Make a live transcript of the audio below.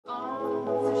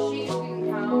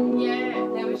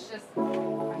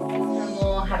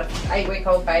sister-in-law had an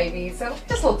 8-week-old baby, so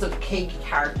just lots of key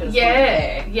characters.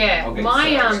 Yeah. Okay, so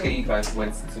I just get you guys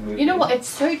went to move. You know what? It's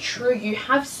so true. You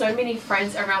have so many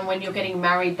friends around when you're getting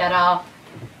married that are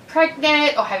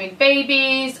pregnant or having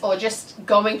babies or just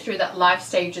going through that life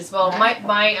stage as well. Right.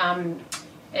 My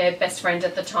best friend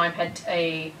at the time had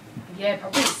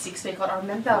probably a 6-week-old. I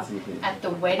remember at the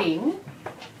wedding.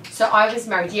 So I was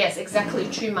married, yes, exactly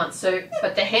 2 months. So,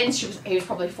 but the hens, he was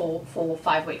probably 4 or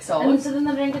 5 weeks old. And so then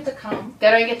they don't get to come. They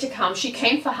don't get to come. She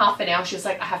came for half an hour. She was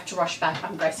like, I have to rush back.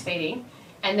 I'm breastfeeding.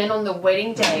 And then on the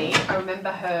wedding day, I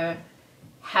remember her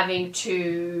having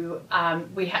to,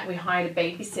 we hired a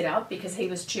babysitter because he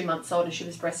was 2 months old and she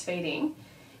was breastfeeding.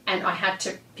 And I had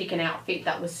to pick an outfit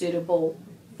that was suitable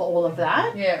for all of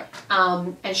that. Yeah.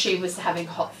 And she was having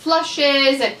hot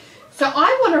flushes. And so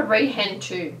I want a rehen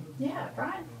too. Yeah,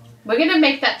 right. We're going to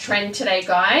make that trend today,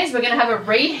 guys. We're going to have a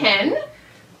rehen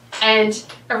and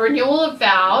a renewal of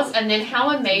vows. And then how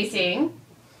amazing.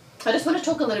 I just want to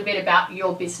talk a little bit about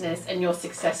your business and your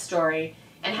success story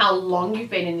and how long you've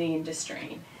been in the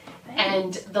industry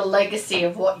and the legacy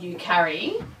of what you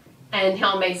carry and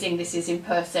how amazing this is in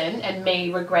person and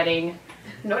me regretting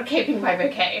not keeping my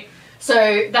bouquet.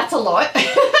 So that's a lot.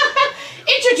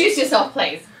 Introduce yourself,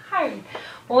 please. Hi.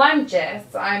 Well, I'm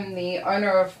Jess. I'm the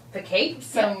owner of The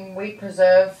Keeps, and we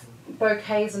preserve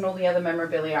bouquets and all the other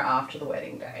memorabilia after the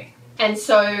wedding day. And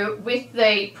so with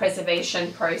the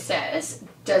preservation process,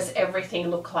 does everything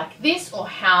look like this, or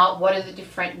what are the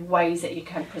different ways that you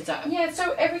can preserve? Yeah,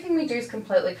 so everything we do is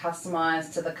completely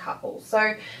customised to the couple.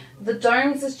 So the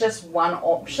domes is just one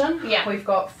option. Yeah. We've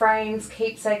got frames,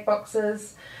 keepsake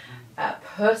boxes,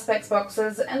 perspex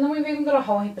boxes, and then we've even got a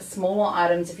whole heap of smaller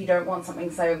items if you don't want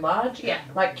something so large. Yeah.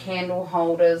 Like candle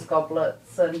holders,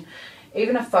 goblets, and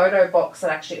even a photo box that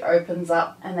actually opens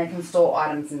up and they can store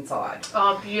items inside.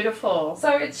 Oh, beautiful.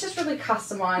 So it's just really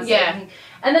customised. Yeah.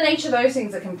 And then each of those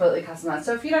things are completely customised.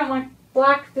 So if you don't like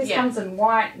black, this comes in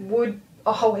white, wood,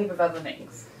 a whole heap of other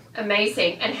things.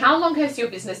 Amazing. And how long has your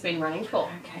business been running for?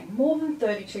 Okay, more than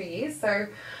 32 years. So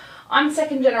I'm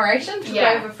second generation, took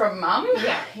over from mum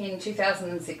in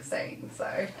 2016.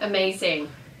 So amazing.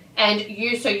 And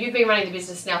you've been running the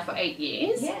business now for 8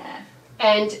 years. Yeah.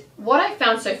 And what I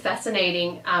found so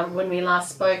fascinating when we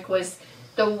last spoke was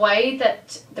the way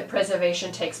that the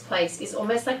preservation takes place is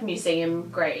almost like museum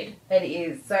grade. It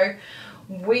is. So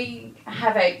we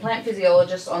have a plant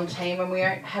physiologist on team and we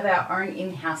have our own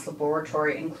in-house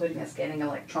laboratory, including a scanning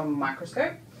electron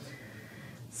microscope.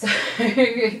 So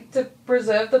to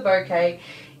preserve the bouquet,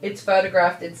 it's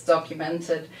photographed, it's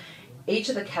documented. Each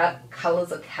of the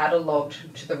colours are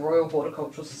catalogued to the Royal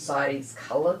Horticultural Society's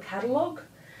colour catalogue.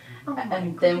 Oh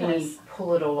and then we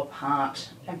pull it all apart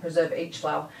and preserve each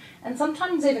flower. And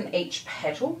sometimes even each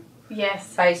petal.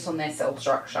 Yes. Based on their cell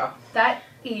structure. That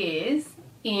is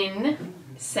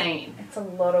insane. It's a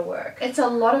lot of work. It's a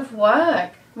lot of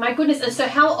work. My goodness. And so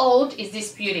how old is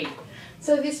this beauty?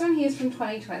 So this one here is from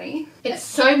 2020. It's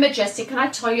so majestic. Can I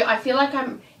tell you, I feel like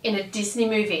I'm in a Disney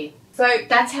movie. So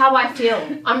that's how I feel.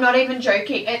 I'm not even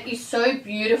joking. It is so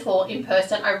beautiful in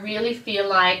person. I really feel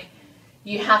like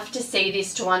you have to see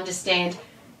this to understand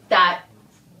that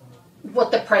what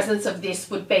the presence of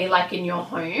this would be like in your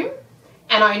home.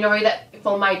 And I know that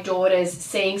for my daughters,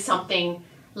 seeing something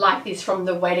like this from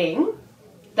the wedding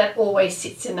that always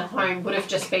sits in the home would have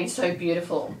just been so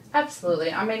beautiful.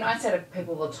 Absolutely. I mean, I say to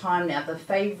people all the time now, the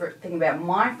favourite thing about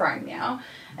my frame now,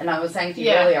 and I was saying to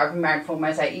you earlier, I've been married for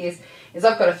almost 8 years, is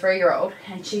I've got a 3-year-old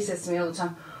and she says to me all the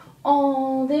time,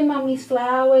 oh, they're mummy's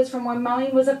flowers from when mummy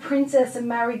was a princess and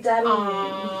married daddy.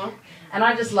 Aww. And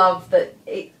I just love that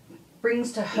it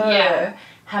brings to her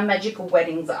how magical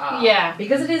weddings are. Yeah.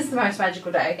 Because it is the most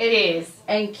magical day. It is.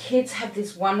 And kids have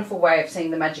this wonderful way of seeing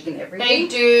the magic in everything.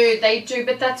 They do.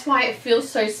 But that's why it feels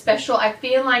so special. I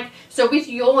feel like, so with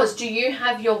yours, do you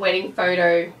have your wedding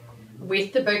photo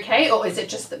with the bouquet or is it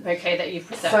just the bouquet that you've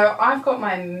preserved? So I've got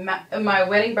my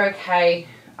wedding bouquet.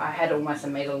 I had almost a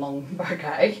metre long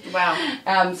bouquet.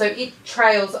 Wow. So it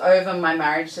trails over my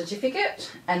marriage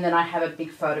certificate and then I have a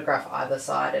big photograph either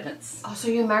side and it's... Oh, so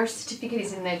your marriage certificate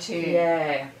is in there too.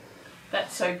 Yeah.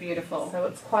 That's so beautiful. So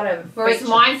it's quite a... Whereas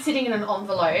mine's sitting in an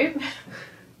envelope.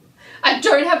 I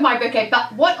don't have my bouquet,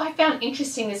 but what I found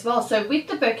interesting as well, so with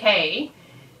the bouquet,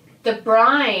 the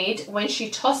bride, when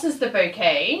she tosses the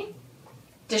bouquet,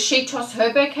 does she toss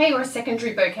her bouquet or a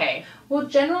secondary bouquet? Well,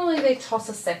 generally they toss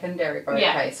a secondary bouquet.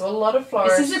 Yeah. So a lot of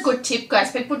florists... This is a good tip,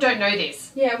 guys. People don't know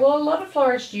this. Yeah, well, a lot of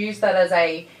florists use that as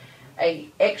a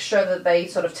extra that they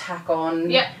sort of tack on.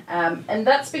 Yeah. And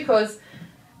that's because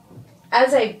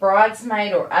as a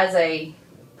bridesmaid or as a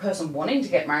person wanting to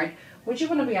get married, would you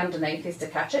want to be underneath this to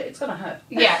catch it? It's going to hurt.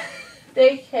 Yeah.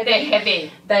 They're heavy. They're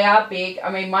heavy. They are big. I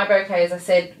mean, my bouquet, as I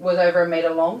said, was over 1 metre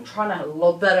long. Trying to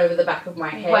lob that over the back of my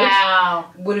head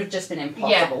would have just been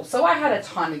impossible. Yeah. So I had a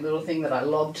tiny little thing that I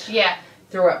lobbed,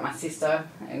 threw at my sister,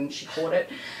 and she caught it.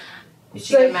 Did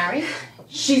she get married?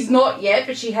 She's not yet,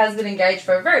 but she has been engaged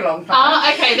for a very long time.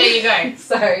 Oh, okay, there you go.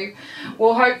 So,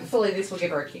 well, hopefully this will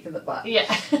give her a kick in the butt. Yeah.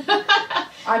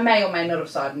 I may or may not have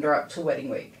signed her up to wedding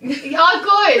week.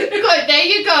 Oh, good. Good. There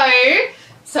you go.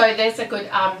 So there's a good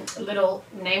little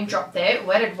name drop there.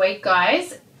 Wedded Week,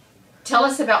 guys. Tell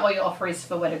us about what your offer is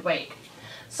for Wedded Week.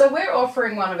 So we're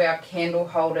offering one of our candle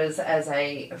holders as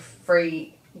a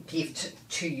free gift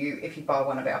to you if you buy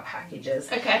one of our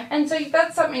packages. Okay. And so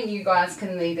that's something you guys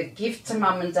can either gift to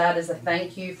mum and dad as a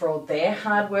thank you for all their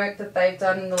hard work that they've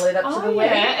done in the lead up to the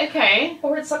wedding. Yeah, okay.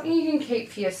 Or it's something you can keep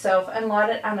for yourself and light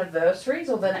at anniversaries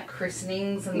or then at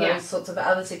christenings and those sorts of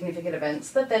other significant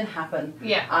events that then happen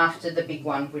after the big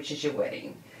one, which is your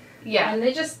wedding. Yeah. And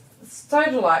they're just so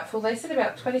delightful. They sit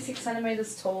about 26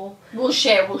 centimetres tall. We'll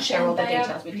share all the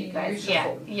details with you guys.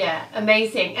 Yeah, yeah,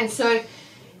 amazing. And so,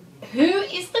 who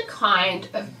is the kind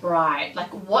of bride? Like,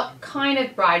 what kind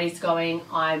of bride is going,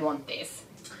 I want this?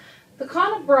 The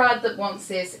kind of bride that wants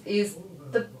this is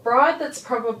the bride that's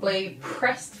probably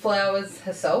pressed flowers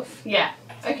herself. Yeah,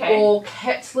 okay. Or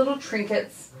kept little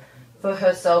trinkets for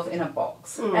herself in a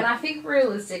box. And I think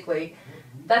realistically,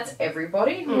 that's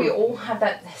everybody. We all have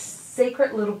that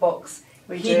secret little box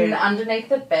hidden underneath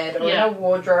the bed or in a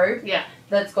wardrobe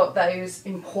that's got those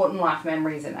important life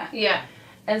memories in it. Yeah.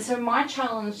 And so my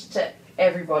challenge to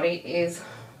everybody is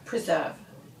preserve.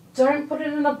 Don't put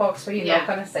it in a box where you're not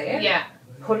going to see it. Yeah.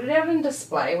 Put it out on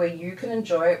display where you can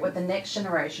enjoy it, where the next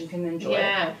generation can enjoy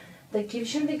it. That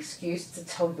gives you an excuse to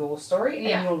tell your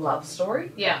story and your love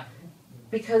story. Yeah.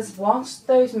 Because whilst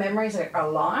those memories are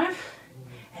alive,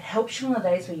 it helps you on the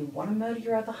days where you want to murder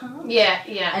your other half. Yeah,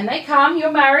 yeah. And they come,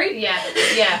 you're married. Yeah,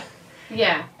 yeah.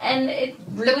 Yeah. And it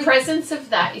really... The presence of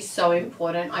that is so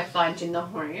important, I find, in the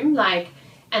home. Like,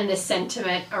 and the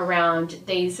sentiment around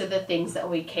these are the things that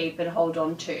we keep and hold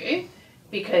on to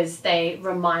because they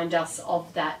remind us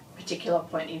of that particular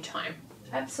point in time.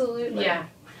 Absolutely. Yeah.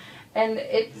 And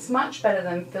it's much better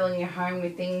than filling your home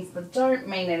with things that don't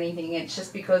mean anything. It's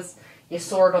just because you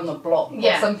saw it on the block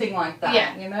or something like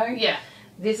that, you know? Yeah.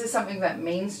 This is something that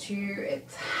means to you.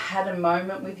 It's had a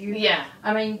moment with you. Yeah.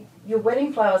 I mean, your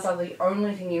wedding flowers are the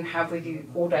only thing you have with you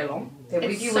all day long. They're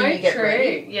with you when you get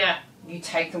ready. Yeah. You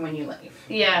take them when you leave.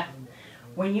 Yeah.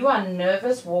 When you are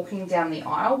nervous walking down the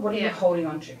aisle, what are you holding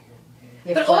on to?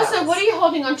 But also, what are you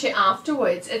holding on to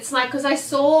afterwards? It's like, because I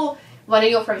saw one of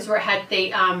your frames where it had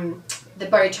the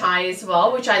bow tie as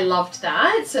well, which I loved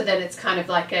that. So then it's kind of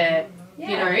like a,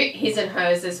 you know, his and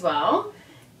hers as well.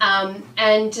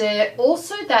 And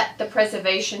also that the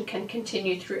preservation can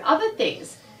continue through other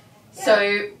things. Yeah.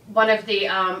 So one of the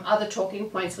other talking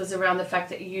points was around the fact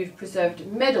that you've preserved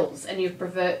medals and you've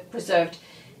preserved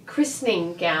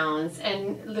christening gowns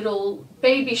and little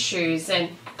baby shoes and...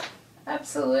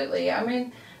 Absolutely. I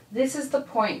mean, this is the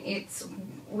point.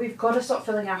 We've got to stop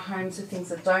filling our homes with things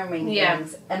that don't mean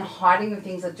things and hiding the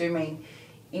things that do mean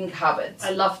in cupboards. I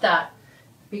love that.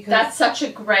 Because that's such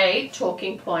a great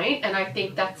talking point, and I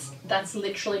think that's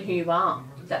literally who you are.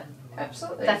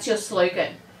 Absolutely. That's your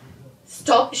slogan.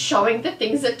 Stop showing the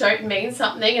things that don't mean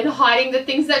something and hiding the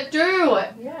things that do.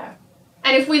 Yeah.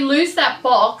 And if we lose that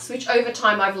box, which over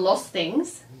time I've lost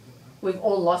things, we've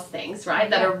all lost things, right,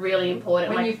 that are really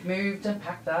important. When you've moved and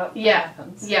packed up, yeah, that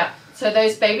happens. Yeah. So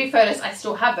those baby photos I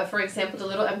still have, but for example, the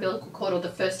little umbilical cord or the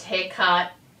first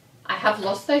haircut, I have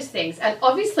lost those things. And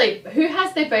obviously, who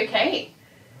has their bouquet?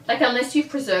 Like, unless you've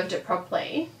preserved it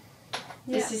properly,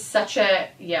 this is such a,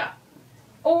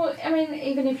 Or, I mean,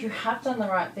 even if you have done the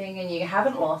right thing and you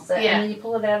haven't lost it, and then you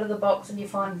pull it out of the box and you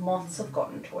find moths have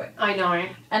gotten to it. I know.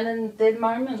 And then there are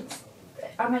moments,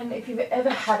 I mean, if you've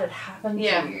ever had it happen to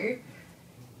you,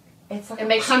 it's like it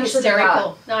makes you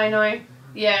hysterical. I know.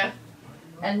 Yeah.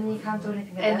 And then you can't do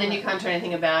anything about it. And then you can't do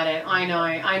anything about it. I know.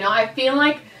 I feel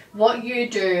like what you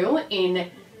do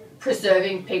in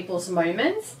preserving people's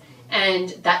moments and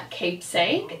that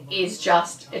keepsake is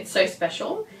just, it's so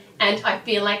special. And I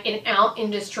feel like in our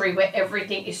industry where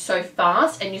everything is so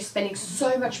fast and you're spending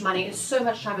so much money and so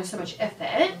much time and so much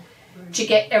effort to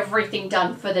get everything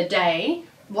done for the day,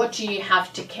 what do you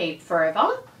have to keep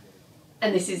forever?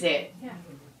 And this is it. Yeah.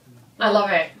 I love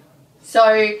it.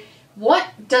 So what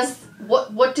does,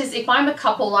 if I'm a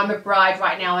couple, I'm a bride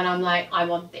right now and I'm like, I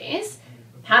want this,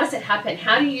 how does it happen?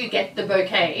 How do you get the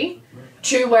bouquet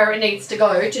to where it needs to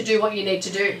go to do what you need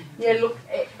to do? Yeah, look,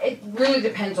 it really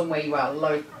depends on where you are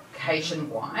located.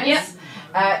 location-wise.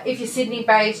 Yep. If you're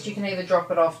Sydney-based, you can either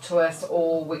drop it off to us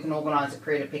or we can organise a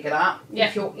courier to pick it up. Yep.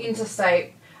 If you're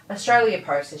interstate, Australia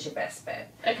Post is your best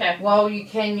bet. Okay. While you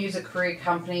can use a courier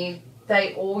company,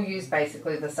 they all use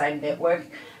basically the same network.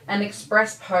 And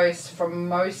express post from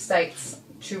most states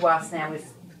to us now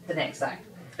is the next day.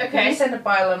 If Okay. you send it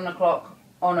by 11 o'clock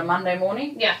on a Monday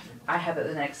morning, Yeah. I have it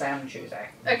the next day on Tuesday.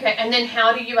 Okay. And then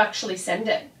how do you actually send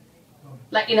it?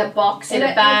 Like in a box, in a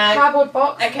In a bag? cardboard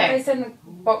box. Okay. They send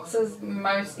boxes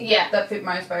Yeah. that fit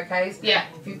most bouquets. Yeah.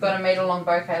 If you've got a metre long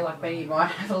bouquet like me, you might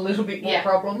have a little bit more Yeah.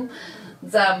 problem.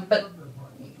 But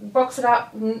box it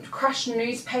up, crush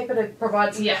newspaper to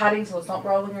provide some Yeah. padding so it's not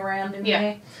rolling around in Yeah.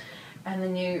 there. And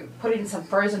then you put in some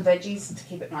frozen veggies to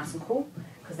keep it nice and cool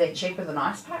because they're cheaper than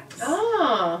ice packs.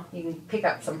 Oh. You can pick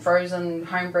up some frozen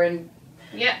home-bred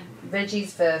Yeah. veggies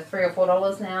for $3 or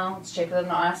 $4 now. It's cheaper than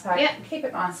an ice pack. Yeah. Keep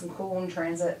it nice and cool in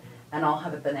transit, and I'll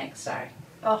have it the next day.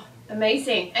 Oh,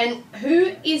 amazing. And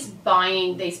who is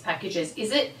buying these packages?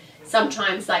 Is it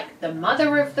sometimes like the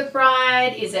mother of the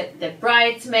bride? Is it the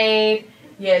bridesmaid?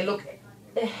 Yeah, look,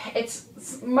 it's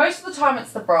most of the time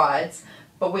it's the brides,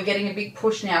 but we're getting a big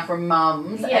push now from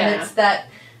mums, Yeah. and it's that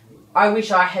I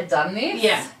wish I had done this.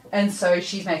 Yeah. And so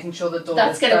she's making sure the daughters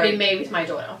That's going to be don't- me with my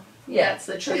daughter. Yeah. That's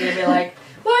literally going to be like,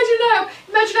 why'd you know?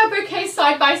 Imagine our bouquets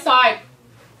side by side.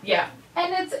 Yeah.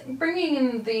 And it's bringing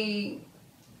in the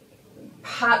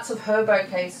parts of her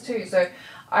bouquets too. So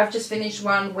I've just finished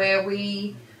one where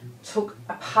we took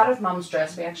a part of mum's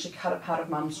dress, we actually cut a part of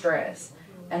mum's dress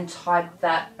and tied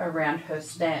that around her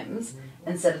stems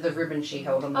instead of the ribbon she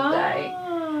held on the day.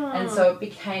 And so it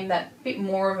became that bit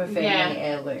more of a family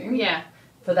heirloom Yeah.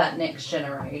 for that next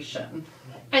generation.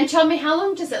 And tell me, how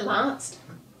long does it last?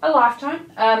 A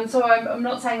lifetime. So I'm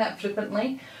not saying that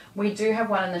flippantly. We do have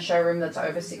one in the showroom that's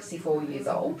over 64 years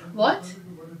old. What?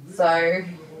 So,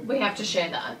 We have to share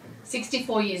that.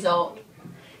 64 years old.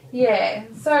 yeah.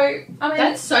 So, I mean,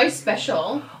 That's so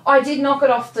special. I did knock it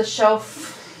off the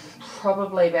shelf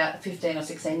probably about 15 or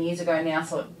 16 years ago now,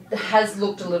 so it has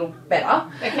looked a little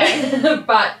better. Okay.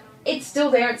 But it's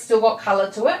still there. It's still got colour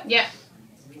to it. Yeah.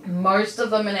 Most of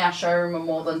them in our showroom are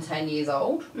more than 10 years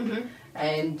old. Mm-hmm.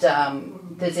 And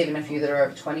there's even a few that are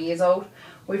over 20 years old.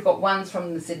 We've got ones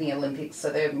from the Sydney Olympics, so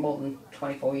they're more than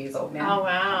 24 years old now. Oh,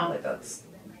 wow. Like that's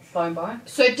flown by.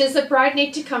 So does the bride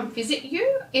need to come visit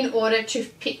you in order to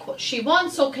pick what she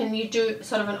wants, or can you do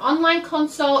sort of an online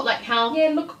consult? Like how? Yeah,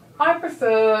 look, I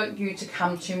prefer you to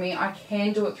come to me. I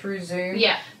can do it through Zoom.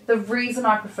 Yeah. The reason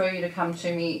I prefer you to come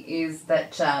to me is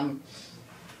that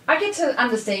I get to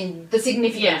understand the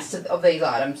significance of these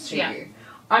items to you.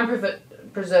 I'm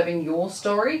preserving your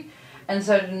story, and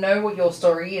so to know what your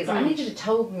story is, I need you to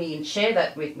tell me and share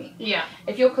that with me. Yeah.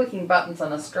 If you're clicking buttons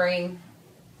on a screen,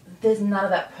 there's none of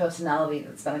that personality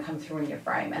that's going to come through in your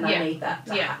frame, and I need that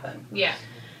to happen. Yeah.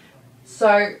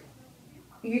 So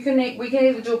we can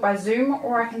either do it by Zoom,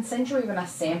 or I can send you even a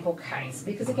sample case,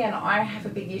 because again, I have a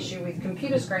big issue with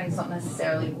computer screens not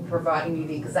necessarily providing you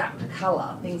the exact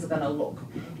colour things are going to look.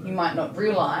 You might not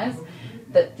realise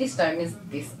that this dome is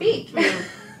this big,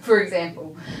 for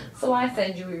example. So I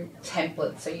send you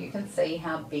templates so you can see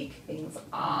how big things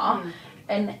are,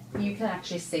 and you can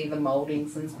actually see the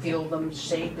mouldings and feel them,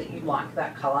 see that you like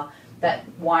that colour. That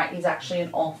white is actually an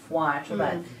off-white, or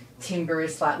that timber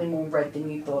is slightly more red than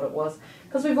you thought it was.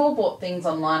 Because we've all bought things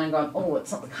online and gone, oh,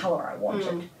 it's not the colour I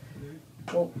wanted.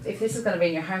 Well, if this is going to be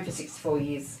in your home for 64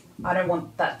 years, I don't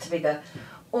want that to be it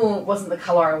wasn't the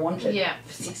colour I wanted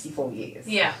for 64 years.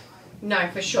 Yeah. No,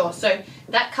 for sure. So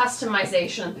that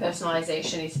customization and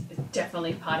personalization is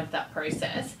definitely part of that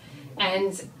process.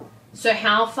 And so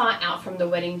how far out from the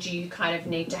wedding do you kind of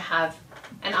need to have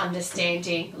an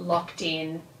understanding locked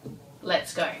in?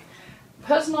 Let's go.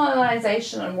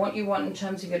 Personalisation and what you want in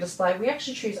terms of your display, we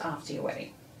actually choose after your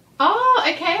wedding. Oh,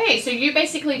 okay. So you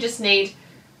basically just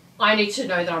I need to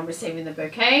know that I'm receiving the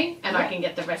bouquet, and I can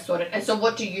get the rest sorted. And so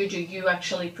what do? You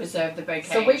actually preserve the bouquet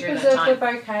So we during preserve that time? the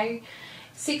bouquet.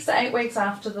 6 to 8 weeks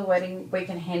after the wedding, we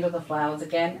can handle the flowers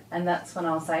again, and that's when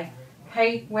I'll say,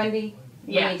 hey, Wendy,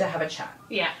 we need to have a chat.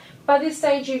 Yeah. By this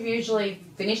stage, you've usually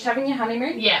finished having your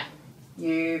honeymoon. Yeah.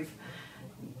 You've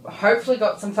hopefully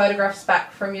got some photographs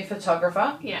back from your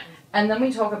photographer. Yeah. And then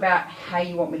we talk about how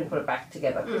you want me to put it back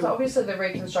together. Because obviously the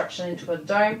reconstruction into a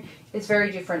dome is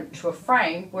very different to a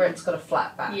frame where it's got a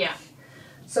flat back. Yeah.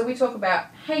 So we talk about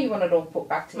how you want it all put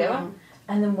back together,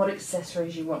 and then what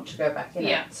accessories you want to go back in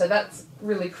it. So that's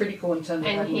really critical in terms of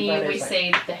And having here photos we back.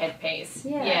 see the headpiece.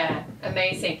 Yeah.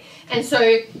 Amazing. And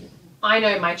so I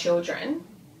know my children,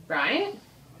 right?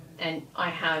 And I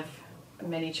have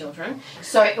many children.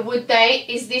 So would they,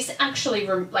 is this actually,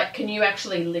 like, can you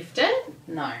actually lift it?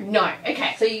 No. No,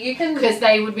 okay. So you can... Because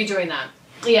they would be doing that.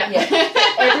 Yeah.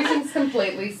 Everything's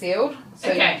completely sealed, so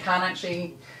Okay. you can't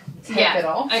actually take it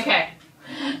off. Okay.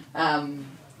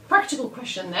 Practical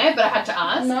question there, but I had to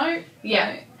ask. No.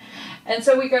 Yeah. No. And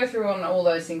so we go through on all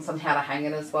those things on how to hang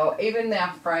it as well. Even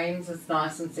our frames is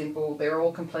nice and simple. They're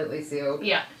all completely sealed.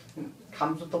 Yeah.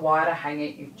 Comes with the wire to hang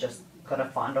it. You've just got to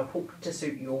find a hook to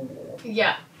suit your wall.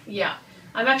 Yeah. Yeah.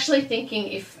 I'm actually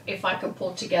thinking if I can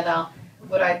pull together,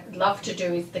 what I'd love to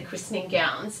do is the christening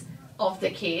gowns of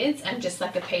the kids and just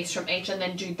like a piece from each and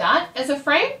then do that as a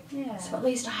frame. Yeah. So at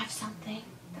least I have something.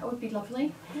 That would be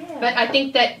lovely. Yeah. But I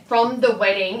think that from the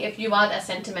wedding, if you are a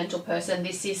sentimental person,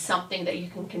 this is something that you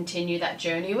can continue that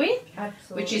journey with.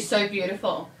 Absolutely. Which is so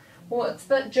beautiful. Well, it's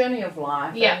that journey of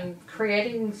life. Yeah. And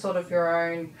creating sort of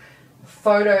your own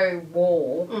photo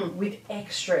wall with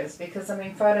extras, because I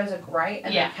mean photos are great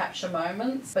and they capture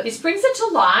moments, but This brings it to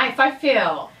life, I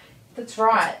feel. that's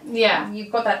right. Yeah.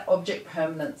 You've got that object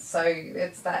permanence, so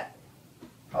it's that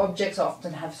objects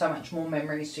often have so much more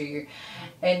memories to you.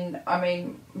 And I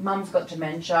mean, Mum's got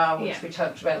dementia, which we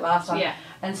talked about last time. Yeah.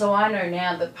 And so I know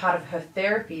now that part of her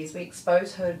therapy is we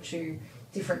expose her to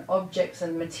different objects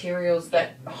and materials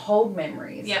that hold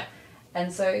memories. Yeah.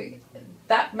 And so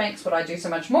that makes what I do so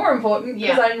much more important,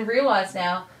 because Yeah. I realise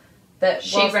now that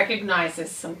She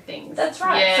recognises some things. that's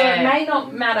right. Yeah. So it may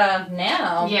not matter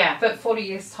now, Yeah. but 40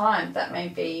 years' time, that may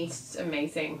be It's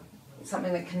amazing.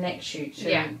 something that connects you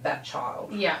to that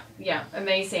child. Yeah, yeah,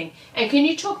 amazing. And can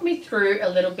you talk me through a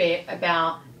little bit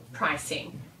about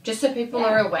pricing? Just so people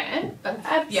are aware.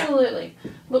 Absolutely.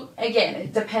 Look, again,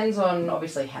 it depends on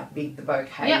obviously how big the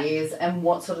bouquet is and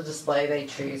what sort of display they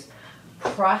choose.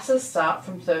 Prices start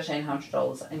from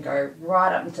 $1,300 and go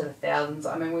right up into the thousands.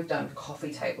 I mean, we've done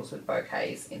coffee tables with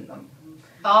bouquets in them.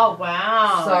 Oh,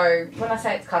 wow. So when I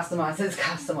say it's customised, it's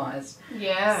customised.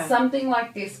 Yeah. Something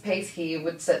like this piece here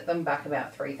would set them back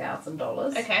about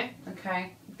 $3,000. Okay.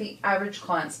 Okay. The average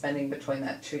client spending between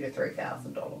that $2,000 to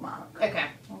 $3,000 mark. Okay.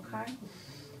 Okay.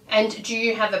 And do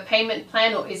you have a payment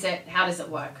plan, or is it, how does it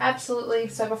work? Absolutely.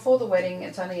 So before the wedding,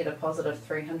 it's only a deposit of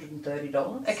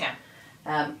 $330. Okay.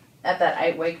 At that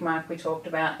 8-week mark we talked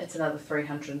about, it's another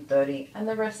 $330, and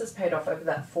the rest is paid off over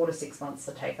that 4 to 6 months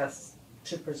to take us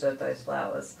to preserve those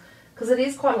flowers, because it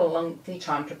is quite a lengthy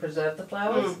time to preserve the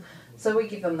flowers. So we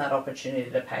give them that opportunity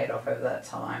to pay it off over that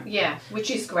time. Yeah, which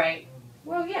is great.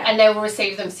 Well, yeah. And they will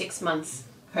receive them 6 months,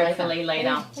 hopefully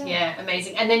later. Yeah. Yeah,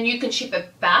 amazing. And then you can ship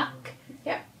it back.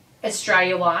 Yeah.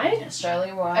 Australia-wide.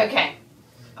 Australia-wide. Okay.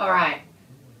 All right.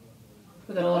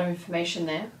 We've got a lot of information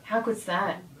there. How good's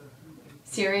that?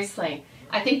 Seriously.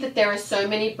 I think that there are so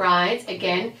many brides,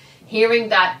 again, hearing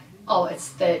that, oh,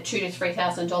 it's the $2,000 to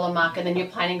 $3,000 mark, and then you're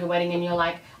planning a wedding and you're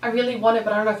like, I really want it,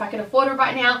 but I don't know if I can afford it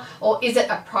right now, or is it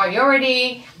a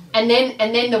priority? And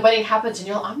then the wedding happens and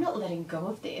you're like, I'm not letting go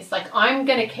of this. Like, I'm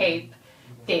going to keep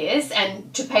this,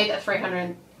 and to pay that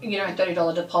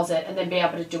 $330 deposit and then be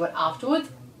able to do it afterwards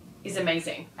is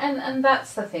amazing. And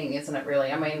that's the thing, isn't it, really?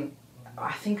 I mean,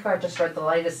 I think I just read the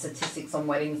latest statistics on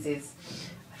weddings is,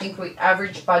 I think we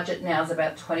average budget now is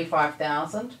about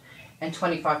 $25,000, and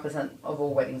 25% of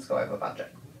all weddings go over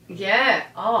budget. Yeah.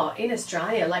 Oh, in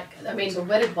Australia, like, I mean, the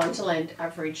Wedded Wonderland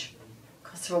average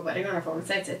cost of a wedding, I don't know if I want to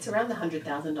say it's around the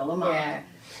 $100,000 mark. Yeah.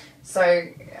 So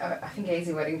I think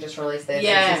Easy Wedding just released their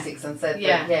statistics and said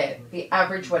that the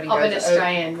average wedding of goes an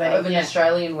Australian wedding, of an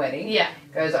Australian wedding Yeah.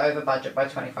 goes over budget by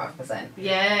 25%.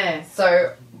 Yeah.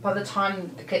 So by the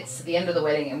time it gets to the end of the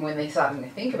wedding and when they're starting to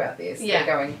think about this, Yeah.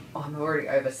 they're going, oh, I'm already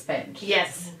overspent.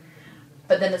 Yes.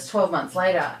 But then it's 12 months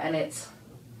later and it's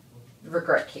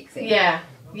regret kicks in. Yeah.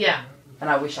 Yeah. And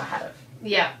I wish I had it.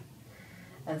 Yeah.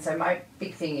 And so my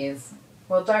big thing is,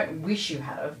 well, don't wish you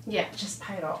had it. Yeah. Just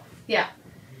pay it off. Yeah.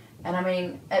 And I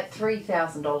mean, at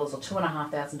 $3,000 or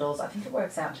 $2,500, I think it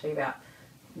works out to be about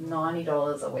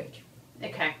 $90 a week.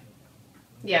 Okay.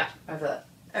 Yeah. Over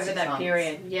Over 6 that months.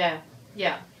 period. Yeah.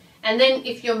 Yeah. And then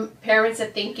if your parents are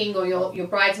thinking, or your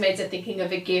bridesmaids are thinking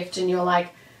of a gift and you're like,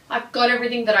 I've got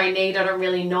everything that I need, I don't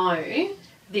really know,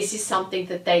 this is something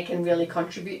that they can really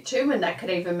contribute to, and that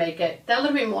could even make it a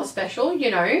little bit more special,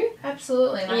 you know?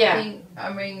 Absolutely. And Yeah. I think,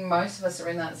 I mean, most of us are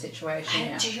in that situation Add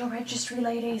now. it to your registry,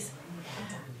 ladies.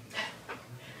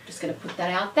 Just going to put that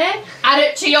out there. Add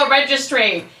it to your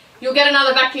registry. You'll get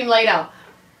another vacuum later.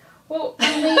 Well,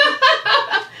 I mean,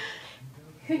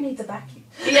 who needs a vacuum?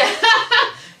 Yeah.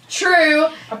 True.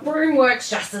 A broom works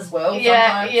just as well.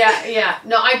 Yeah, sometimes. yeah.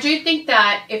 No, I do think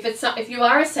that if you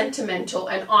are a sentimental,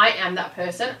 and I am that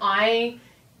person, I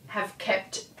have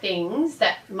kept things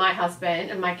that my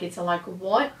husband and my kids are like,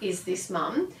 what is this,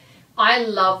 Mum? I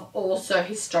love also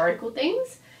historical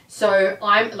things. So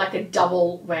I'm like a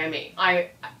double whammy.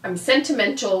 I'm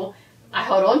sentimental. I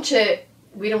hold on to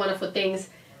weird and wonderful things.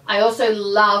 I also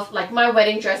love like my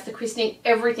wedding dress, the christening,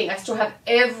 everything. I still have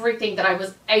everything that I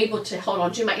was able to hold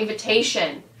on to. My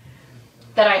invitation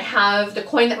that I have, the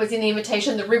coin that was in the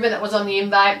invitation, the ribbon that was on the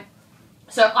invite.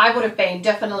 So I would have been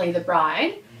definitely the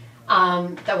bride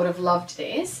that would have loved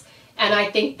this. And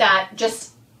I think that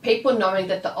just people knowing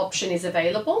that the option is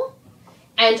available.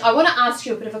 And I want to ask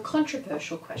you a bit of a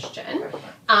controversial question.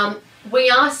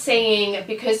 We are seeing,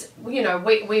 because, you know,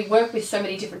 we work with so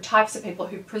many different types of people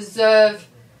who preserve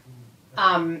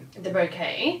the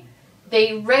bouquet,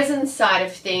 the resin side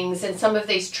of things and some of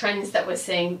these trends that we're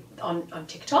seeing on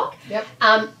TikTok. Yep.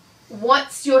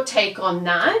 What's your take on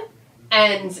that?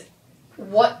 And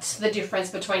what's the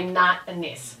difference between that and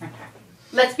this? Okay.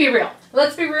 Let's be real.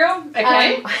 Let's be real.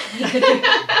 Okay.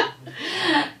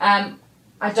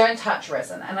 I don't touch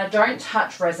resin, and I don't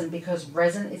touch resin because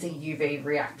resin is a UV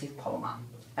reactive polymer.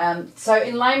 So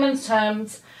in layman's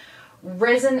terms,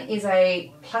 resin is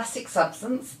a plastic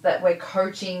substance that we're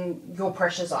coating your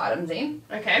precious items in.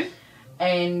 Okay.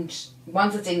 And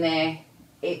once it's in there,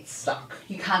 it's stuck.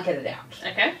 You can't get it out.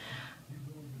 Okay.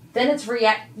 Then it's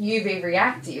UV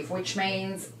reactive, which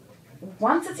means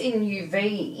once it's in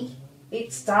UV,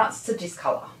 it starts to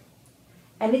discolour.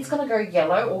 And it's going to go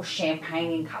yellow or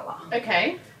champagne in colour.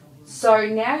 Okay. So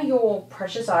now your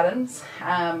precious items,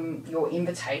 your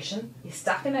invitation, is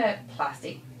stuck in a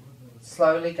plastic,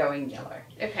 slowly going yellow.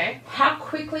 Okay. How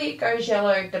quickly it goes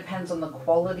yellow depends on the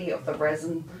quality of the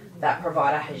resin that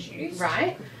provider has used.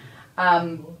 Right.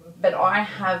 But I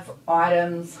have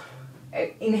items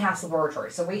in-house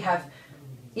laboratory. So we have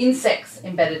insects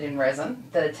embedded in resin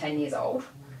that are 10 years old.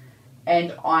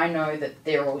 And I know that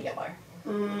they're all yellow.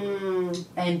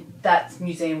 And that's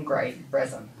museum grade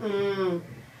resin.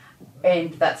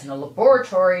 And that's in a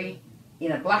laboratory,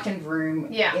 in a blackened room,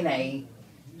 in a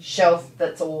shelf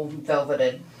that's all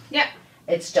velveted. Yeah.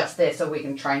 It's just there so we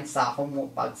can train staff on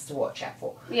what bugs to watch out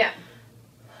for. Yeah.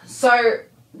 So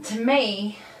to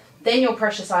me, then your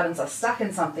precious items are stuck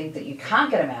in something that you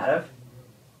can't get them out of,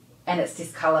 and it's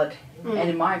discoloured, and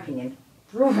in my opinion,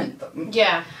 ruined them.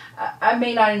 Yeah. I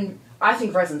mean, I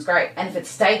think resin's great, and if it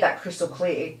stayed that crystal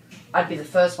clear, I'd be the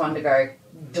first one to go,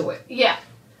 do it. Yeah.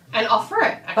 And offer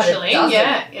it, actually. But it doesn't.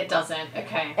 Yeah, it doesn't.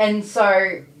 Okay. And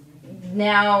so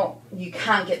now you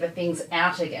can't get the things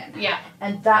out again. Yeah.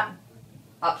 And that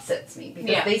upsets me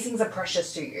because these things are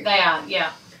precious to you. They are,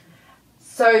 yeah.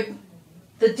 So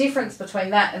the difference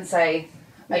between that and, say,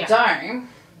 a dome,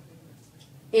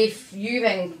 if you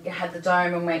then had the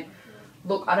dome and went,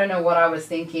 look, I don't know what I was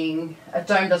thinking, a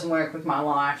dome doesn't work with my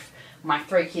life, my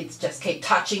 3 kids just keep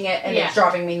touching it and it's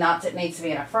driving me nuts, it needs to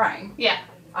be in a frame. Yeah.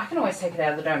 I can always take it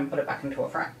out of the dome and put it back into a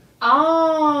frame.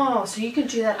 Oh, so you can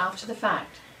do that after the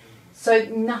fact. So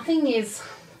nothing is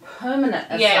permanent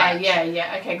as such.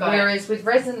 Yeah. Okay, got it. Whereas with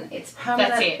resin, it's permanent,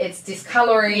 That's it. it's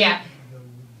discolouring. Yeah.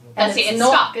 That's it, it's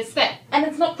stuck, it's there. And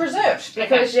it's not preserved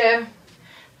because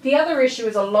the other issue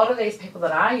is a lot of these people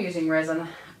that are using resin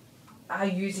are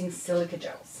using silica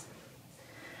gels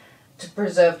to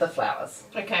preserve the flowers.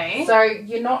 Okay. So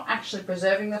you're not actually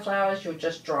preserving the flowers, you're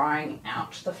just drying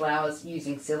out the flowers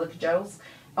using silica gels.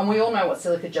 And we all know what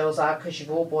silica gels are because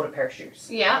you've all bought a pair of shoes.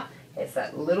 Yeah. It's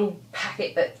that little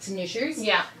packet that's in your shoes.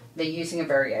 Yeah. They're using a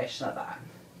variation of that.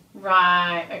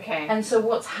 Right, okay. And so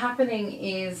what's happening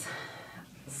is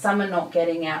some are not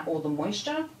getting out all the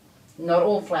moisture. Not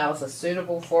all flowers are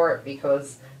suitable for it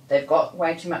because they've got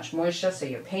way too much moisture. So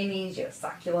your peonies, your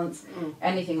succulents,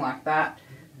 anything like that,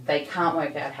 they can't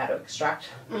work out how to extract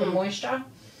the moisture.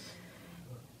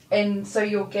 And so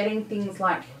you're getting things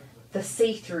like the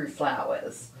see-through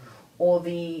flowers or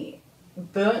the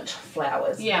burnt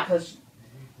flowers because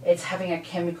it's having a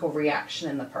chemical reaction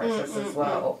in the process as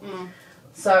well.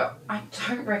 So I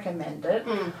don't recommend it.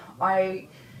 I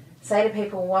say to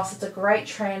people, whilst it's a great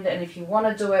trend and if you want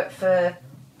to do it for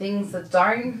things that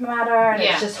don't matter and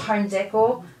it's just home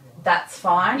decor, that's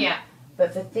fine. Yeah.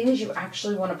 But for things you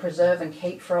actually want to preserve and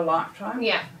keep for a lifetime,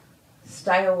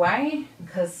 stay away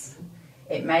because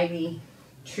it may be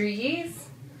 2 years,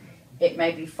 it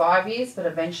may be 5 years, but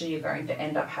eventually you're going to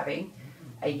end up having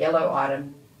a yellow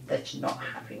item that you're not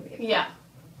happy with. Yeah.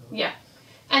 Yeah.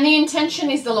 And the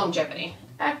intention is the longevity.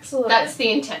 Absolutely. That's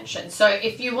the intention. So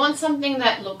if you want something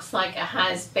that looks like it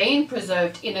has been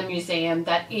preserved in a museum,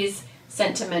 that is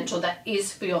sentimental, that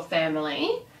is for your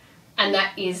family, and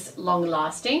that is long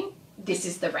lasting, this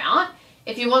is the route.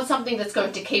 If you want something that's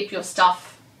going to keep your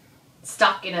stuff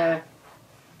stuck in a,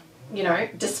 you know,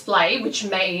 display, which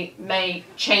may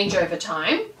change over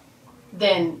time,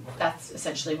 then that's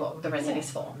essentially what the resin is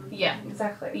for. Yeah.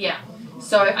 Exactly. Yeah.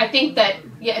 So I think that,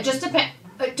 it just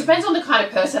it depends on the kind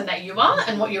of person that you are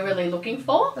and what you're really looking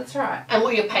for. That's right. And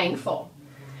what you're paying for.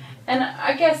 And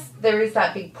I guess there is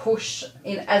that big push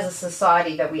in as a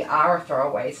society that we are a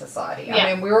throwaway society. Yeah.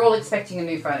 I mean, we're all expecting a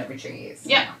new phone every 2 years.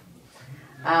 Yeah.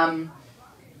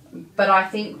 But I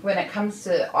think when it comes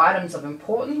to items of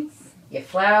importance, your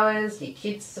flowers, your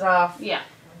kids' stuff. Yeah.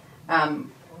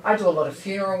 I do a lot of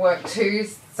funeral work too,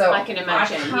 so I can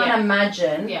imagine. I can't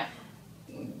imagine. Yeah.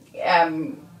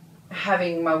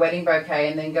 Having my wedding bouquet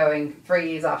and then going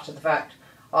 3 years after the fact,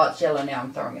 oh, it's yellow now,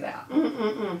 I'm throwing it out.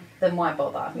 Then why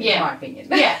bother, in my opinion.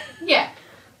 Yeah.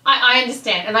 I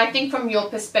understand. And I think from your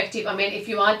perspective, I mean, if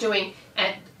you are doing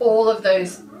at all of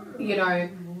those,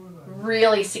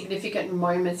 really significant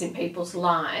moments in people's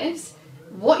lives,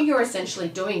 what you're essentially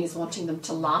doing is wanting them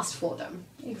to last for them.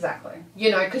 Exactly.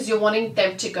 Because you're wanting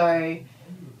them to go,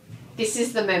 this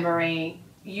is the memory.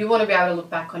 You want to be able to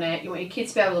look back on it. You want your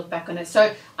kids to be able to look back on it.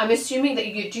 So I'm assuming that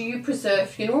you preserve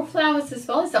funeral flowers as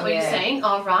well? Is that what you're saying?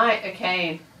 Oh, right.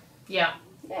 Okay. Yeah.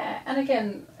 Yeah. And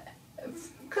again,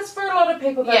 because for a lot of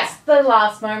people, that's the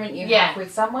last moment you have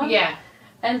with someone. Yeah.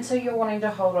 And so you're wanting to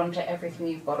hold on to everything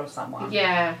you've got of someone.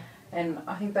 Yeah. And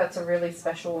I think that's a really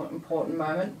special, important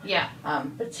moment. Yeah.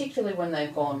 Particularly when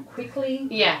they've gone quickly.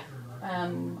 Yeah.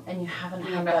 And you haven't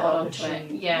had that that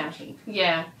opportunity. Yeah.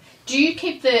 Yeah. Do you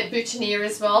keep the boutonniere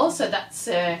as well? So that's,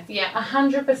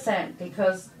 100%,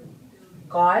 because,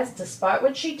 guys, despite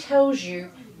what she tells you,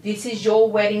 this is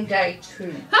your wedding day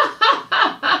too.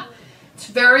 It's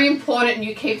very important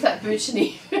you keep that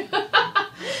boutonniere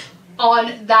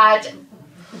on that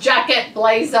jacket,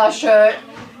 blazer, shirt,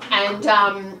 and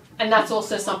that's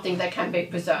also something that can be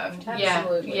preserved.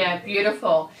 Absolutely. Yeah,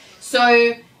 beautiful.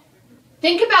 So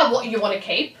think about what you want to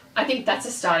keep. I think that's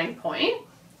a starting point.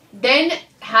 Then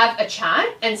have a chat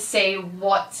and see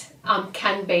what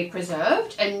can be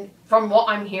preserved. And from what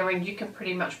I'm hearing, you can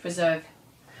pretty much preserve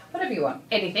whatever you want.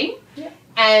 Anything. Yeah.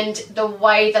 And the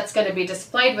way that's going to be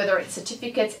displayed, whether it's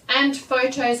certificates and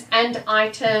photos and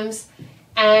items,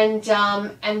 and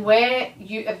where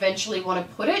you eventually want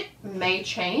to put it may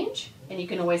change, and you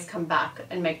can always come back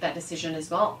and make that decision as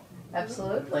well.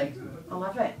 Absolutely. I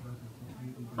love it.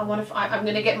 I'm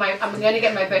going to get my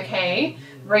bouquet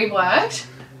reworked.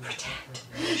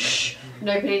 Pretend. Shh.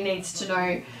 Nobody needs to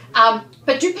know.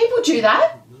 But do people do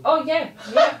that? Oh yeah,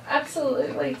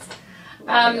 absolutely.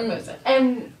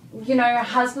 And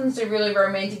husbands do really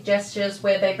romantic gestures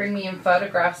where they bring me in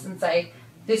photographs and say,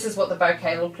 "This is what the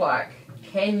bouquet looked like.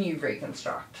 Can you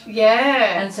reconstruct?"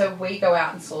 Yeah. And so we go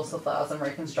out and source the flowers and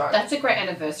reconstruct. That's a great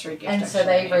anniversary gift. And so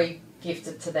they re-gift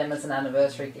it to them as an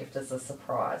anniversary gift as a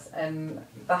surprise. And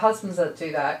the husbands that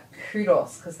do that,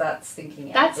 kudos, because that's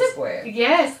thinking out the square.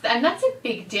 Yes, and that's a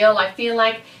big deal. I feel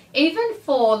like even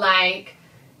for like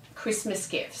Christmas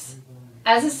gifts,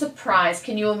 as a surprise,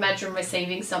 can you imagine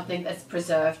receiving something that's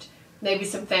preserved? Maybe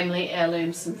some family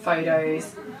heirlooms, some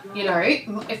photos.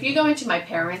 If you go into my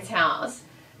parents' house,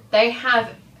 they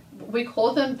have, we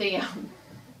call them the,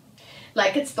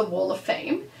 it's the Wall of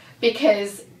Fame,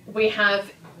 because we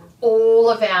have all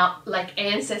of our,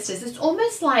 ancestors. It's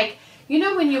almost like,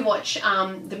 when you watch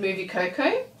the movie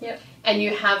Coco? Yep. And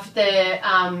you have the,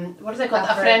 what is that called?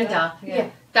 Ofrenda. Yeah.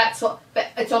 That's what, but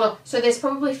it's on so there's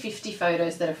probably 50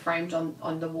 photos that are framed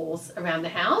on the walls around the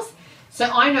house. So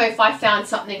I know if I found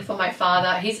something for my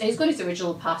father, he's got his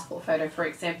original passport photo, for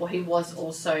example. He was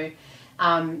also,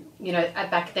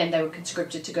 back then they were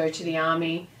conscripted to go to the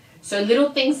army. So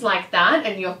little things like that,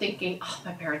 and you're thinking, oh,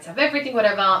 my parents have everything,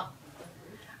 whatever.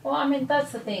 Well, I mean,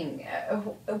 that's the thing.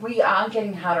 We are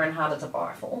getting harder and harder to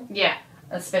buy for. Yeah.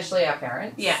 Especially our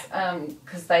parents. Yeah.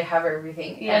 Because they have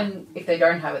everything. Yeah. And if they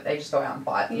don't have it, they just go out and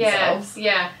buy it themselves.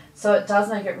 Yeah. So it does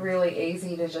make it really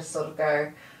easy to just sort of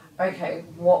go, okay,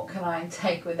 what can I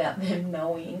take without them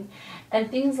knowing? And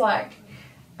things like,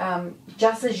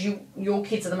 just as your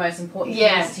kids are the most important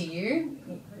things to you,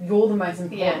 you're the most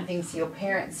important things to your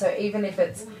parents. So even if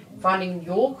it's finding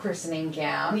your christening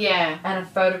gown and a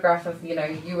photograph of,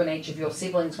 you and each of your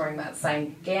siblings wearing that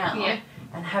same gown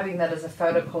and having that as a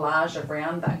photo collage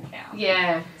around that gown.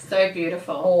 Yeah, so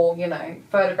beautiful. Or,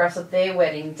 photographs of their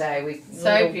wedding day with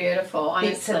so beautiful,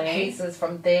 bits honestly. and pieces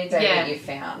from their day that you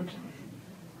found.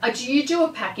 Do you do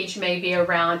a package maybe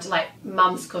around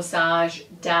mum's corsage,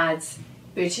 dad's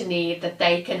boutonniere that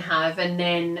they can have, and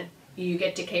then you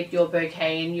get to keep your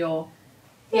bouquet and your...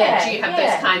 do you have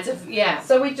those kinds of...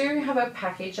 So we do have a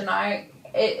package, and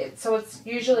so it's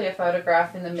usually a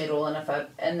photograph in the middle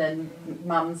and then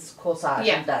mum's corsage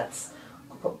and dad's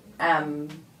button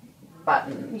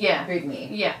boutonniere.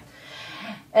 Yeah.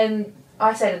 And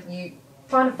I say to you,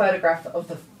 find a photograph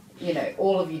of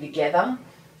all of you together,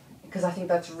 because I think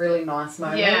that's a really nice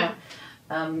moment. Yeah.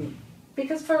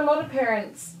 Because for a lot of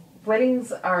parents,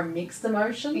 weddings are a mixed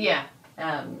emotion. Yeah.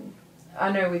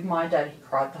 I know with my dad, he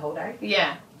cried the whole day.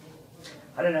 Yeah.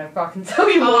 I don't know if I can tell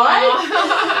you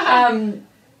why.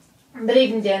 But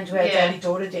even down to our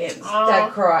daddy-daughter dance,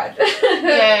 Dad cried.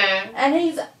 Yeah. And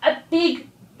he's a big,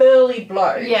 burly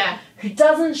bloke. Yeah. Who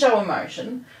doesn't show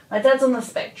emotion. My dad's on the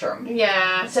spectrum.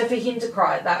 Yeah. So for him to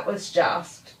cry, that was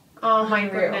just Oh my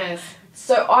unreal. goodness.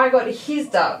 So I got his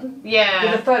done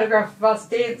Yeah. with a photograph of us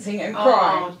dancing and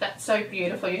crying. Oh, that's so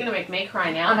beautiful. You're going to make me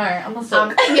cry now. I know, I'm not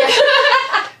sorry. Yeah.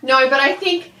 No, but I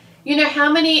think,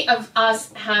 how many of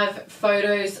us have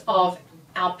photos of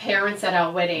our parents at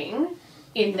our wedding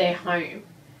in their home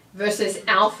versus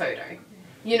our photo?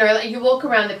 Like you walk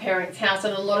around the parents' house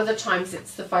and a lot of the times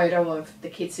it's the photo of the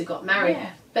kids who got married.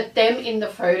 Yeah. But them in the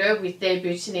photo with their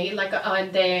boutonnie,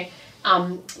 and their,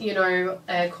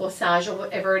 corsage or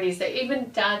whatever it is, that even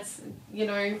dad's,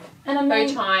 And I bow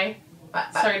mean, tie,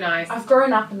 so nice. I've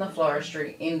grown up in the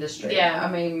floristry industry. Yeah.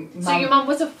 I mean, So your mum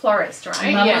was a florist,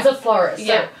 right? Mum was a florist.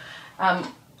 Yeah. So,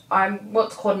 I'm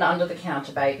what's called an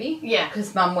under-the-counter baby. Yeah.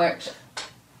 Because Mum worked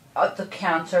at the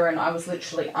counter and I was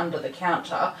literally under the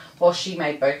counter while she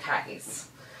made bouquets.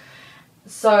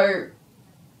 So,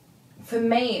 for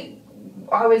me,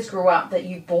 I always grew up that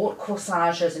you bought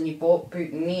corsages and you bought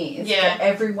boutonnieres for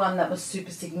everyone that was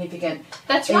super significant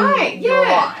That's in right. your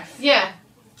life. Yeah.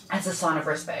 As a sign of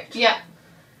respect. Yeah.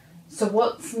 So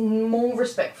what's more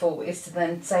respectful is to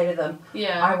then say to them,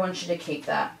 Yeah. I want you to keep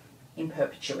that in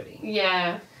perpetuity.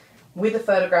 Yeah. With a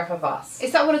photograph of us.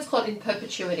 Is that what it's called, in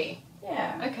perpetuity?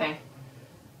 Yeah. Okay.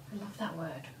 I love that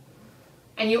word.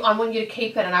 And I want you to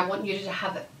keep it and I want you to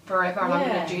have it forever and I'm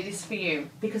going to do this for you.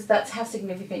 Because that's how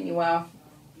significant you are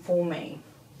for me.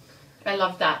 I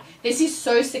love that. This is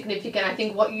so significant. I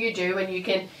think what you do and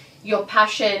your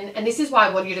passion, and this is why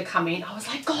I want you to come in. I was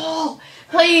like,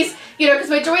 please, because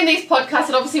we're doing these podcasts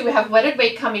and obviously we have Wedded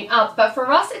Week coming up, but for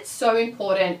us it's so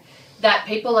important that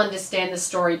people understand the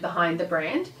story behind the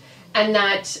brand and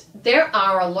that there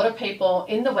are a lot of people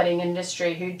in the wedding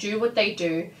industry who do what they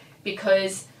do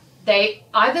because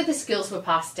either the skills were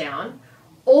passed down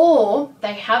or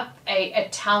they have a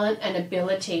talent and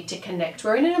ability to connect.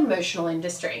 We're in an emotional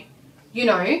industry.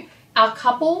 Our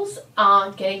couples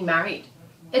are getting married.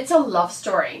 It's a love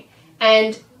story.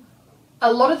 And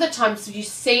a lot of the times you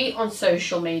see on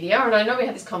social media, and I know we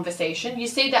had this conversation, you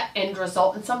see that end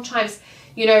result and sometimes,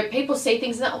 people see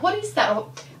things and what is that?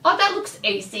 Or, that looks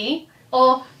easy.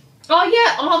 Or,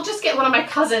 I'll just get one of my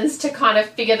cousins to kind of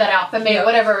figure that out for me,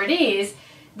 whatever it is.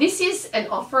 This is an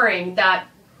offering that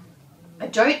I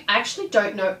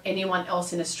don't know anyone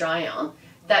else in Australia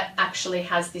that actually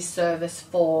has this service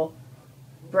for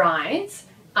brides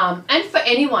and for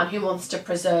anyone who wants to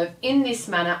preserve in this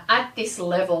manner at this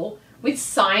level with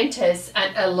scientists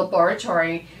and a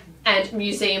laboratory and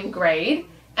museum grade.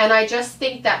 And I just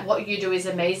think that what you do is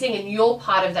amazing and you're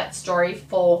part of that story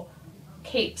for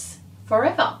keeps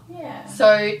forever. Yeah.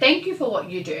 So thank you for what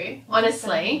you do,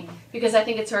 honestly, because I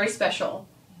think it's very special.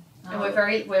 And we're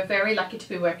very lucky to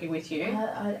be working with you.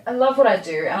 I love what I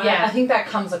do. And I think that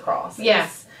comes across. Yeah.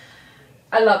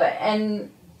 I love it.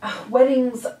 And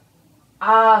weddings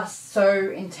are so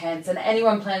intense. And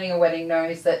anyone planning a wedding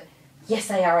knows that, yes,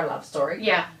 they are a love story.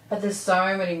 Yeah. But there's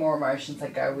so many more emotions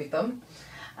that go with them.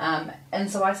 And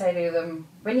so I say to them,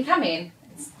 when you come in,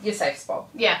 it's your safe spot.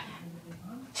 Yeah.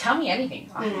 Tell me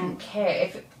anything. I don't care.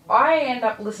 If I end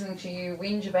up listening to you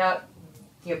whinge about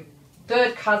your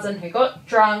third cousin who got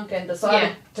drunk and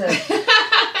decided to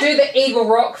do the Eagle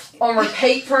Rock on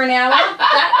repeat for an hour,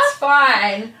 that's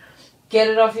fine. Get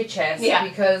it off your chest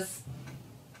because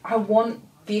I want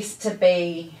this to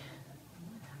be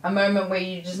a moment where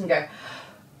you just go,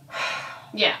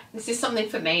 yeah, this is something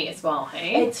for me as well,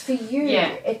 hey? It's for you. Yeah.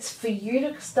 It's for you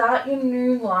to start your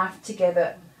new life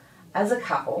together as a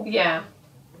couple. Yeah.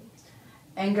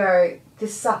 And go,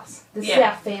 this is us. This is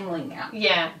our family now.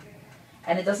 Yeah.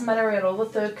 And it doesn't matter about all the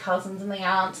third cousins and the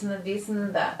aunts and the this and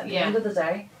the that. At the end of the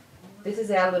day, this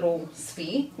is our little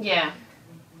sphere. Yeah.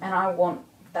 And I want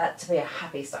that to be a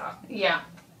happy start. Yeah.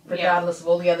 Regardless of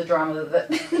all the other drama that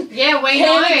yeah, we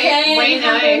know. We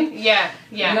know. Yeah.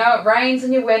 Yeah. It rains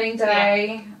on your wedding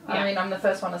day. I mean, I'm the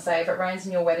first one to say, if it rains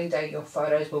on your wedding day, your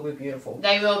photos will be beautiful.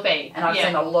 They will be. And I've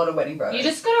seen a lot of wedding photos. You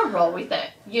just got to roll with it.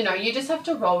 You just have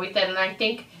to roll with it. And I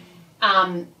think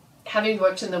having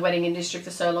worked in the wedding industry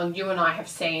for so long, you and I have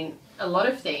seen a lot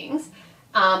of things.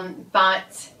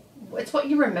 But it's what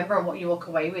you remember and what you walk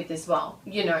away with as well,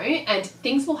 and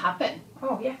things will happen.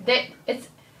 Oh, yeah.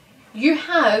 You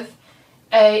have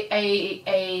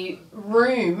a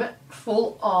room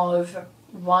full of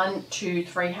 100, 200,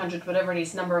 300, whatever it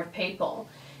is, number of people,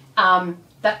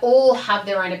 that all have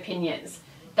their own opinions,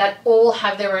 that all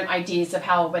have their own ideas of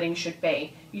how a wedding should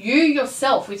be. You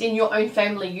yourself, within your own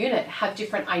family unit, have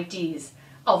different ideas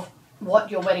of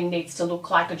what your wedding needs to look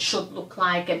like and should look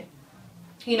like. And,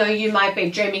 you know, you might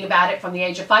be dreaming about it from the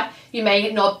age of 5. You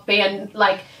may not be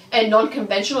a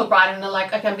non-conventional bride and they're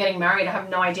like, okay, I'm getting married. I have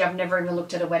no idea. I've never even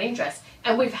looked at a wedding dress.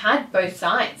 And we've had both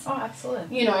sides. Oh,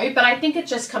 absolutely. You know, but I think it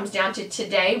just comes down to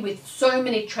today, with so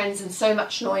many trends and so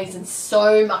much noise and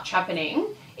so much happening,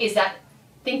 is that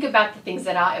think about the things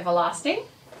that are everlasting.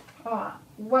 Oh,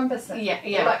 1%.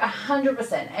 Yeah. Like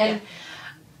 100%. And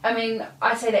I mean,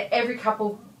 I say to every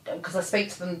couple, because I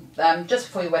speak to them just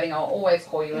before your wedding, I'll always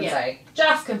call you and say,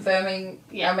 just confirming,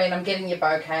 I mean, I'm getting your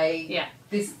bouquet. Yeah.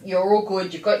 You're all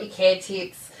good. You've got your care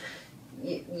tips.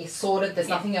 You're sorted. There's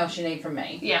nothing else you need from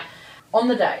me. Yeah. On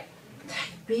the day, take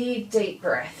a big deep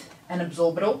breath and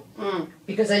absorb it all.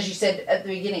 Because as you said at the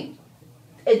beginning,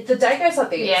 the day goes like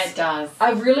this. Yeah, it does.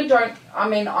 I really don't, I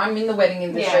mean, I'm in the wedding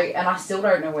industry and I still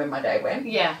don't know where my day went.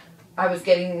 Yeah. I was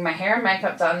getting my hair and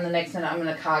makeup done, and the next minute I'm in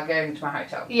a car going to my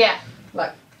hotel. Yeah.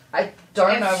 Like, I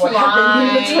don't know what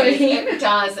happened in between. It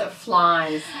does. It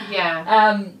flies.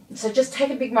 Yeah. So just take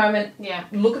a big moment. Yeah.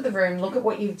 Look at the room. Look at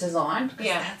what you've designed.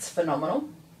 Because that's phenomenal.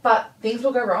 But things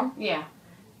will go wrong. Yeah.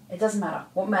 It doesn't matter.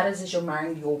 What matters is you're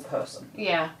marrying your person.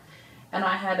 Yeah. And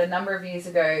I had a number of years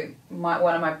ago,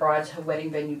 one of my brides, her wedding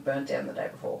venue burnt down the day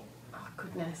before. Oh,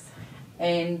 goodness.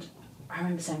 And I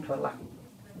remember saying to her, like,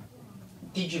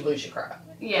 did you lose your crap?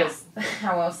 Yeah.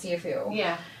 How else do you feel?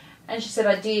 Yeah. And she said,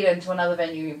 I did, and to another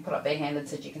venue put up their hand and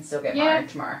said, you can still get married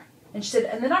tomorrow. And she said,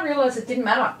 and then I realised it didn't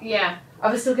matter. Yeah.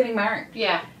 I was still getting married.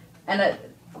 Yeah. And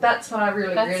that's when I really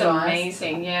realised. That's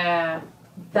amazing, yeah.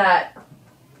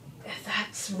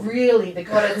 That's really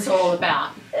what it's all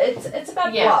about. It's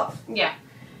about love. Yeah.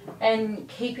 And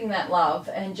keeping that love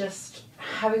and just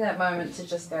having that moment to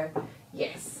just go,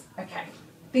 yes, okay.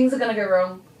 Things are going to go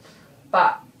wrong,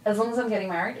 but as long as I'm getting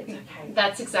married, it's okay.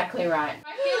 That's exactly right.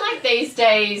 I feel like these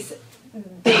days,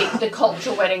 the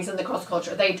cultural weddings and the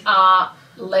cross-cultural, they are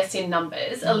less in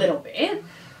numbers, a little bit,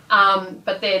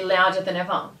 but they're louder than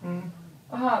ever.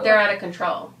 They're out of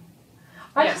control.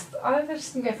 I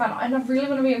just think they're fun. And I really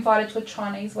want to be invited to a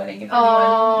Chinese wedding.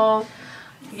 Oh,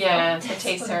 yeah, the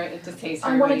tea ceremony.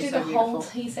 I want to do the whole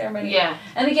tea ceremony. Yeah.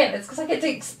 And again, it's because I get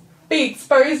to be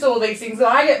exposed to all these things, and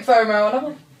I get FOMO, and I'm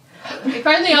like, if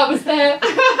only I was there.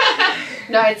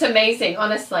 No, it's amazing,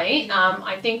 honestly.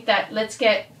 I think that let's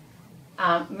get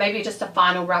maybe just a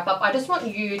final wrap up. I just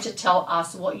want you to tell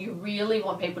us what you really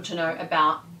want people to know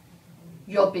about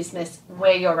your business,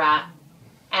 where you're at,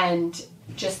 and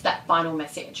just that final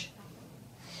message.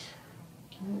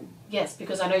 Yes,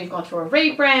 because I know you've gone through a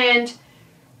rebrand,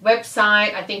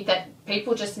 website. I think that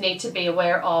people just need to be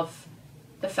aware of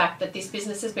the fact that this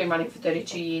business has been running for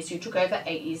 32 years. You took over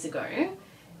 8 years ago.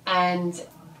 And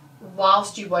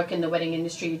whilst you work in the wedding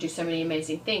industry, you do so many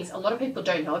amazing things. A lot of people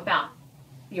don't know about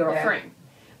your offering.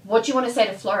 What do you want to say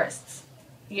to florists?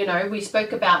 You know, we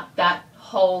spoke about that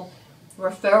whole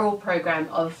referral program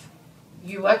of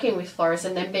you working with florists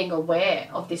and them being aware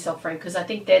of this offering, because I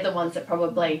think they're the ones that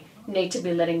probably need to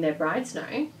be letting their brides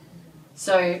know.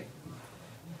 So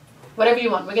whatever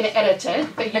you want, we're going to edit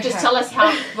it, but you just tell us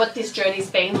what this journey's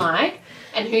been like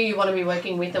and who you want to be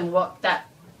working with and what that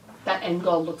end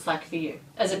goal looks like for you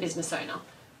as a business owner.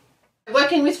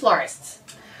 Working with florists.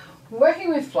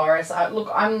 Working with florists, I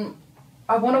want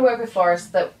to work with florists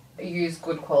that use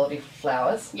good quality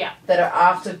flowers. Yeah. That are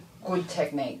after good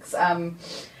techniques.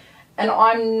 And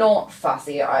I'm not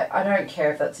fussy. I don't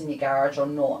care if that's in your garage or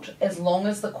not, as long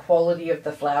as the quality of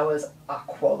the flowers are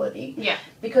quality. Yeah.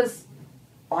 Because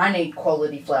I need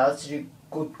quality flowers to do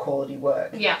good quality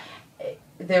work. Yeah.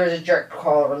 There is a direct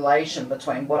correlation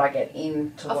between what I get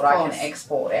in to what I can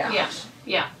export out. Yeah.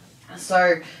 Yeah.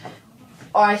 So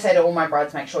I say to all my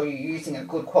brides, make sure you're using a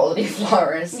good quality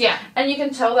florist. Yeah. And you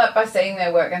can tell that by seeing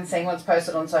their work and seeing what's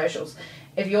posted on socials.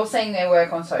 If you're seeing their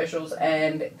work on socials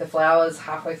and the flowers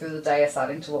halfway through the day are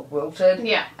starting to look wilted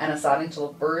and are starting to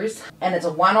look bruised, and it's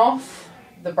a one-off,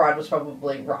 the bride was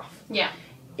probably rough. Yeah.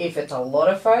 If it's a lot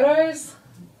of photos,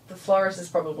 the florist is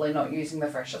probably not using the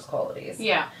freshest qualities.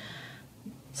 Yeah.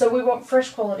 So we want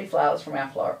fresh quality flowers from our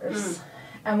florists.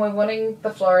 And we're wanting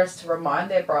the florist to remind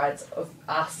their brides of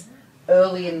us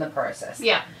early in the process.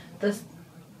 Yeah.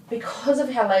 Because of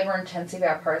how labour intensive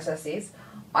our process is,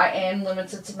 I am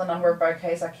limited to the number of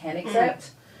bouquets I can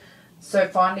accept. So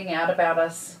finding out about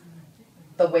us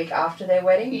the week after their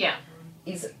wedding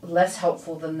is less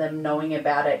helpful than them knowing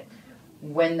about it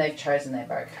when they've chosen their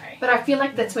bouquet. But I feel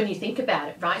like that's when you think about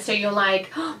it, right? So you're like,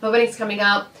 oh, my wedding's coming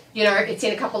up, you know, it's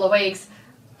in a couple of weeks.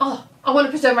 Oh, I want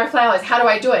to preserve my flowers. How do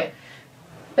I do it?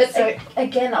 But So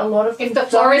again, a lot of them if the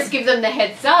florist give them the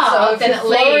heads up, then at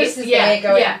least, is there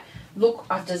going, look,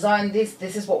 I've designed this.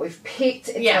 This is what we've picked.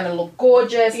 It's going to look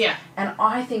gorgeous. Yeah. And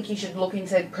I think you should look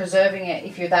into preserving it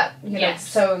if you're that, you know,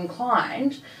 so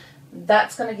inclined.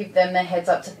 That's going to give them the heads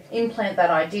up to implant that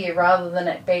idea rather than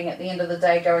it being at the end of the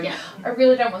day going, I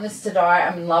really don't want this to die.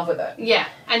 I'm in love with it. Yeah.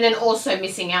 And then also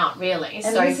missing out, really. And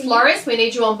so florists, we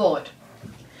need you on board.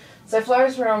 So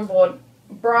florists, we're on board.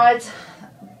 Brides,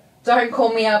 don't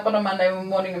call me up on a Monday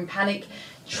morning and panic.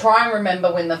 Try and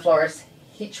remember when the florist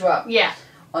hit you up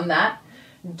on that.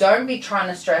 Don't be trying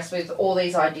to stress with all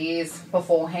these ideas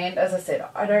beforehand. As I said,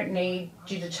 I don't need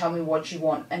you to tell me what you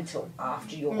want until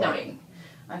after your wedding.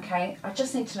 Okay? I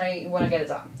just need to know you want to get it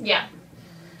done. Yeah.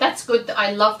 That's good.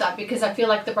 I love that because I feel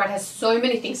like the bride has so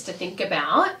many things to think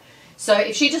about. So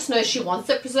if she just knows she wants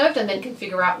it preserved and then can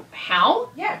figure out how,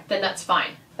 then that's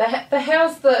fine. The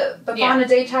house, the finer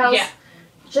details,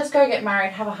 just go get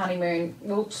married, have a honeymoon.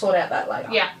 We'll sort out that later.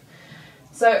 Yeah.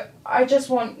 So I just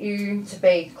want you to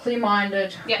be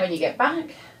clear-minded when you get back.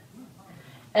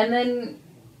 And then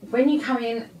when you come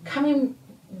in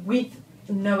with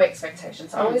no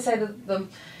expectations. I always say to them,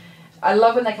 I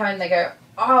love when they come in and they go,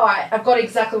 oh, I've got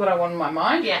exactly what I want in my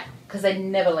mind. Yeah. Because they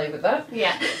never leave with it.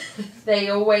 Yeah. They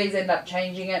always end up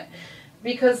changing it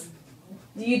because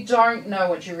you don't know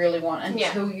what you really want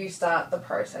until you start the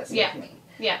process with me.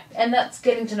 Yeah. And that's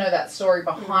getting to know that story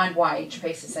behind why each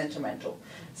piece is sentimental.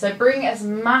 So bring as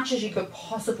much as you could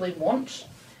possibly want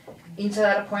into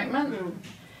that appointment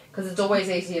because it's always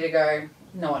easier to go,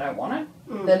 no, I don't want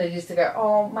it, than it is to go,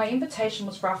 oh, my invitation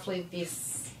was roughly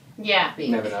this big.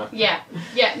 Never know. Yeah.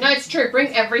 Yeah. No, it's true.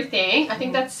 Bring everything. I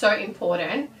think that's so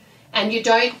important. And you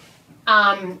don't,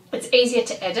 it's easier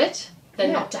to edit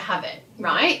than not to have it,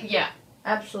 right? Yeah.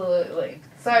 Absolutely.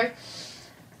 So,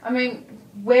 I mean,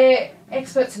 we're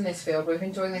experts in this field. We've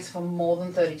been doing this for more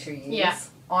than 32 years. Yeah.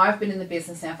 I've been in the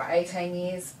business now for 18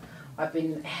 years. I've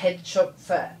been head shop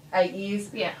for 8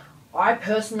 years. Yeah. I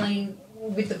personally,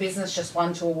 with the business, just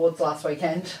won 2 awards last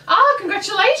weekend. Oh,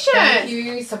 congratulations! Thank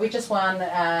you. So we just won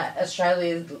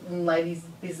Australia's Ladies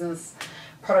Business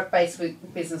Product-Based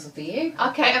Business of the Year.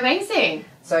 Okay, amazing.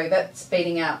 So that's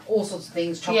beating out all sorts of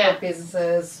things, chocolate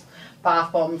businesses,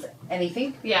 bath bombs,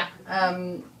 anything. Yeah.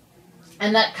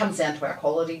 And that comes down to our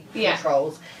quality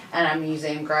controls and our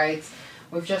museum grades.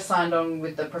 We've just signed on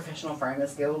with the Professional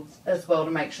Framers Guild as well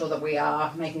to make sure that we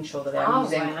are making sure that our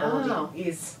museum quality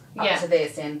is up to their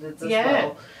standards as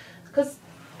well. Because,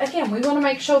 again, we want to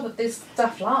make sure that this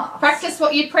stuff lasts. Practice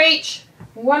what you preach.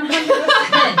 100%.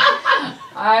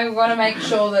 I want to make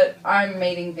sure that I'm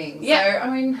meeting things. So, I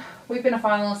mean, we've been a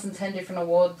finalist in 10 different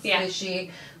awards this year.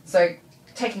 So,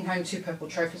 taking home 2 purple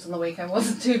trophies on the weekend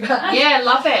wasn't too bad. Yeah,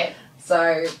 love it.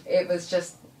 So, it was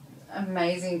just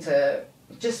amazing to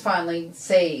just finally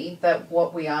see that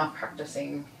what we are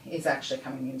practicing is actually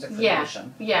coming into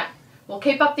fruition. Yeah. Well,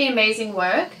 keep up the amazing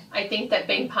work. I think that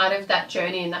being part of that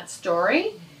journey and that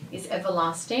story is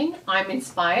everlasting. I'm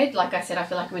inspired. Like I said, I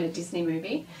feel like I'm in a Disney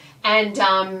movie.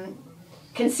 And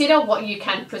consider what you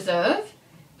can preserve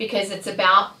because it's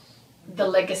about the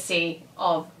legacy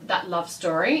of that love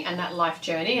story and that life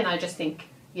journey. And I just think,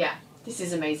 this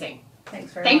is amazing.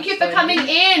 Thanks very much. Thank you for coming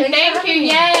in. Thank you.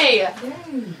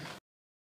 Yay.